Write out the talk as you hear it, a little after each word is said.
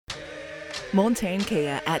Montane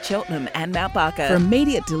Kia at Cheltenham and Mount Barker. For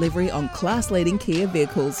immediate delivery on class-leading Kia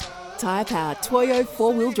vehicles. Tyre Power Toyo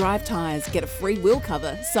 4-wheel drive tyres. Get a free wheel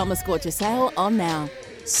cover. Summer Scorcher sale on now.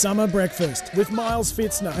 Summer Breakfast with Miles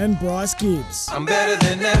Fitzner and Bryce Gibbs. I'm better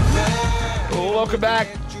than ever. Welcome back.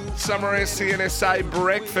 Summer SCNSA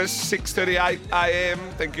Breakfast, 6:38 a.m.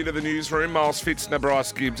 Thank you to the newsroom. Miles Fitzner,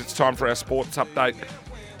 Bryce Gibbs. It's time for our sports update.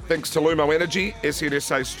 Thanks to Lumo Energy,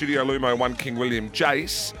 SCNSA Studio Lumo, 1 King William.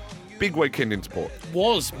 Jace, big weekend in sport.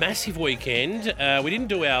 Was massive weekend. We didn't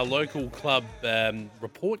do our local club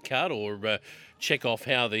report card or check off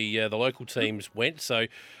how the local teams went, so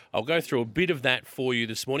I'll go through a bit of that for you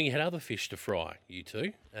this morning. You had other fish to fry, you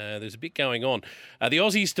two. There's a bit going on. The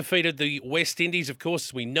Aussies defeated the West Indies, of course,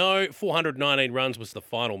 as we know. 419 runs was the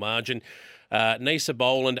final margin. Nisa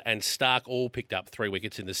Boland and Stark all picked up 3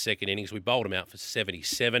 wickets in the second innings. We bowled them out for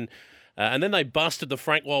 77. And then they busted the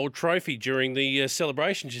Frank Wild Trophy during the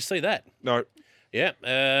celebrations. You see that? No. Yeah.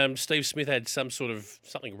 Steve Smith had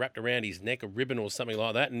something wrapped around his neck, a ribbon or something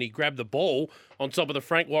like that, and he grabbed the ball on top of the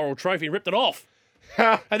Frank Wild Trophy and ripped it off.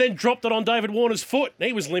 And then dropped it on David Warner's foot.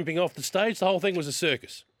 He was limping off the stage. The whole thing was a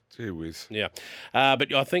circus. Gee whiz. Yeah.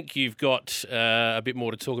 But I think you've got a bit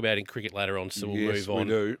more to talk about in cricket later on, so we'll move on.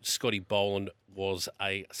 We do. Scotty Boland was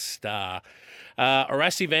a star.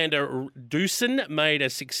 Arasi van der Dusen made a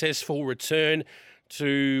successful return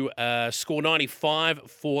to score 95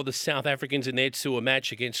 for the South Africans in their tour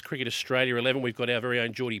match against Cricket Australia 11. We've got our very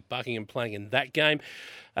own Geordie Buckingham playing in that game.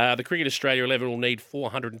 The Cricket Australia 11 will need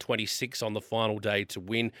 426 on the final day to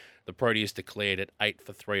win. The Proteas declared at 8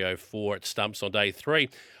 for 304 at stumps on day 3.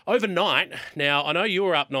 Overnight, now I know you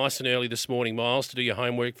were up nice and early this morning, Miles, to do your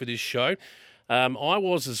homework for this show. I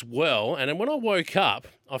was as well. And then when I woke up,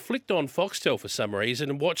 I flicked on Foxtel for some reason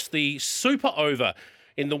and watched the Super Over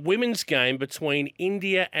in the women's game between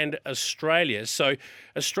India and Australia. So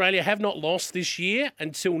Australia have not lost this year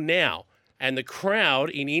until now. And the crowd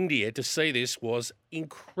in India to see this was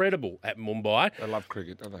incredible at Mumbai. They love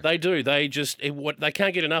cricket, don't they? They do. They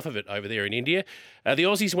can't get enough of it over there in India. The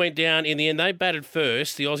Aussies went down in the end. They batted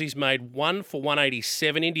first. The Aussies made 1 for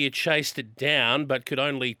 187. India chased it down but could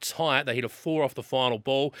only tie it. They hit a 4 off the final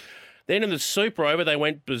ball. Then in the Super Over, they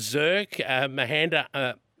went berserk. Mandahana.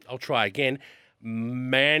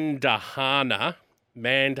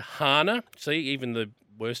 See, even the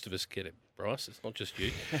worst of us get it. Bryce, it's not just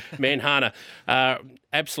you. Manhana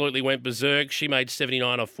absolutely went berserk. She made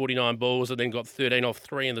 79 off 49 balls and then got 13 off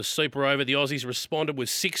 3 in the Super Over. The Aussies responded with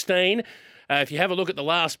 16. If you have a look at the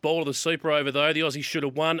last ball of the Super Over, though, the Aussies should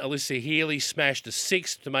have won. Alyssa Healy smashed a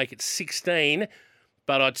 6 to make it 16.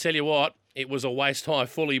 But I tell you what, it was a waist-high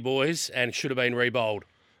fully, boys, and should have been re-bowled.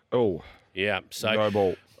 Oh. Yeah, so no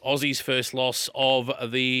ball. Aussie's first loss of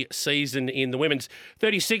the season in the women's.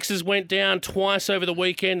 36ers went down twice over the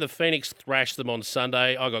weekend. The Phoenix thrashed them on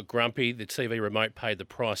Sunday. I got grumpy. The TV remote paid the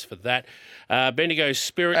price for that. Bendigo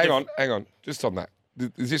Spirit... Hang on. Just on that.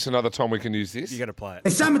 Is this another time we can use this? You got to play it.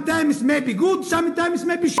 Sometimes may be good, sometimes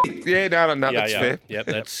may be shit. Yeah, no, that's fair. Yep,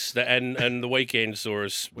 that's and the weekend saw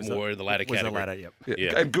us more in the latter category. Was the latter, yep.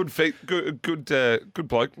 Yeah. And good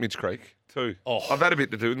bloke, Mitch Creek. Too. Oh. I've had a bit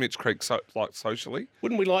to do with Mitch Creek, socially.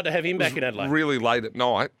 Wouldn't we like to have him back in Adelaide? Really late at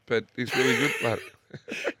night, but he's really good. Mate.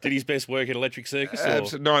 Did his best work at Electric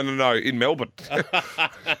Circus? No, in Melbourne.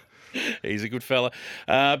 He's a good fella.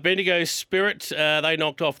 Bendigo Spirit, they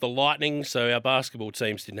knocked off the Lightning, so our basketball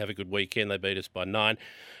teams didn't have a good weekend. They beat us by 9.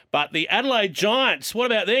 But the Adelaide Giants, what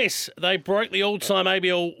about this? They broke the all-time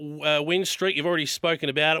ABL win streak. You've already spoken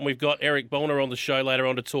about it, and we've got Eric Bonner on the show later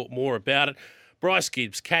on to talk more about it. Bryce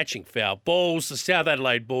Gibbs catching foul balls. The South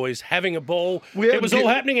Adelaide boys having a ball. It was all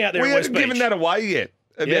happening out there in West Beach. We haven't given that away yet.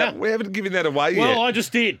 We haven't given that away yet. Well, I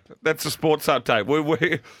just did. That's a sports update. I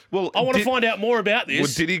want to find out more about this.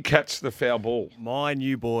 Well, did he catch the foul ball? My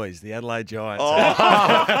new boys, the Adelaide Giants.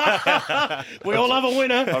 Oh. We all have a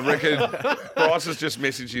winner. I reckon Bryce has just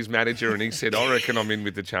messaged his manager and he said, I reckon I'm in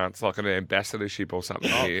with the chance, like an ambassadorship or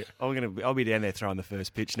something here. I'll be down there throwing the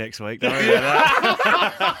first pitch next week. Don't worry about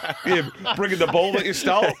that. Yeah, bringing the ball that you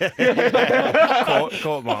stole.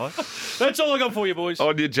 Caught Miles. That's all I got for you, boys.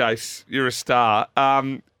 On you, Jace. You're a star.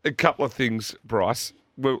 A couple of things, Bryce.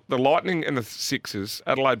 Well, the Lightning and the Sixers,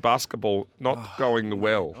 Adelaide basketball not going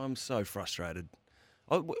well. I'm so frustrated.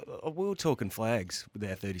 We were talking flags with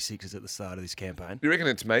our 36ers at the start of this campaign. You reckon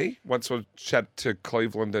it's me? Once I chat to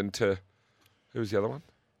Cleveland and to... Who was the other one?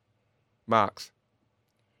 Marks.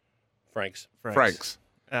 Franks.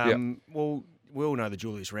 Well, we all know the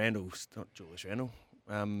Julius Randle. Not Julius Randle.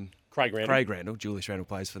 Craig Randle. Craig Randle. Julius Randle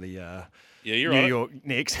plays for the you're New right. York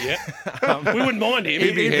Knicks. Yeah. We wouldn't mind him.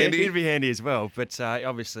 He'd be handy. He'd be handy as well. But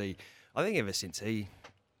obviously, I think ever since he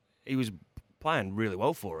was playing really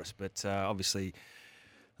well for us, but obviously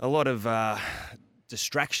a lot of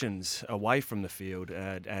distractions away from the field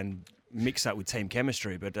and mix up with team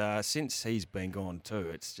chemistry. But since he's been gone too,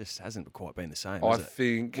 it just hasn't quite been the same. I has it?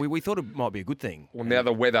 think. We thought it might be a good thing. Well, now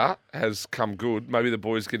the weather has come good. Maybe the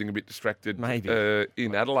boys getting a bit distracted. Maybe.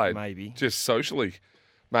 In Adelaide. Maybe. Just socially.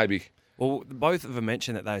 Maybe. Well, both of them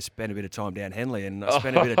mentioned that they spent a bit of time down Henley, and I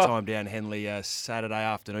spent a bit of time down Henley Saturday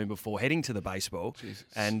afternoon before heading to the baseball. Jesus.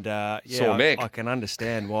 And Sore neck. I can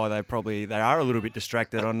understand why they are a little bit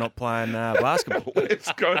distracted on not playing basketball.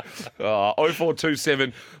 Let's go.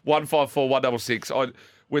 0427 154 166.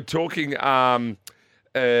 We're talking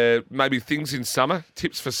maybe things in summer,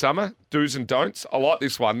 tips for summer, do's and don'ts. I like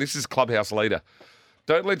this one. This is Clubhouse Leader.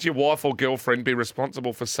 Don't let your wife or girlfriend be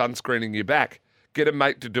responsible for sunscreening your back. Get a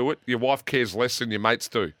mate to do it. Your wife cares less than your mates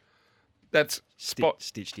do. That's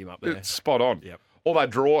Stitched him up there. It's spot on. Yep. Or they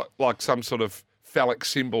draw like some sort of phallic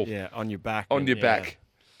symbol On your back. back.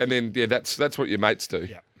 And then, that's what your mates do.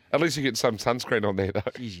 Yep. At least you get some sunscreen on there, though.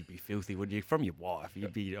 Geez, you'd be filthy, wouldn't you? From your wife.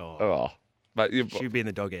 You'd be, But she'd be in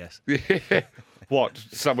the doghouse. Yeah. What?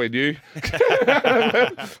 Somewhere new?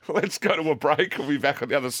 Let's go to a break. We'll be back on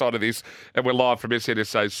the other side of this. And we're live from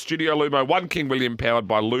SNSA's Studio Lumo. One King William powered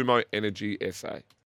by Lumo Energy SA.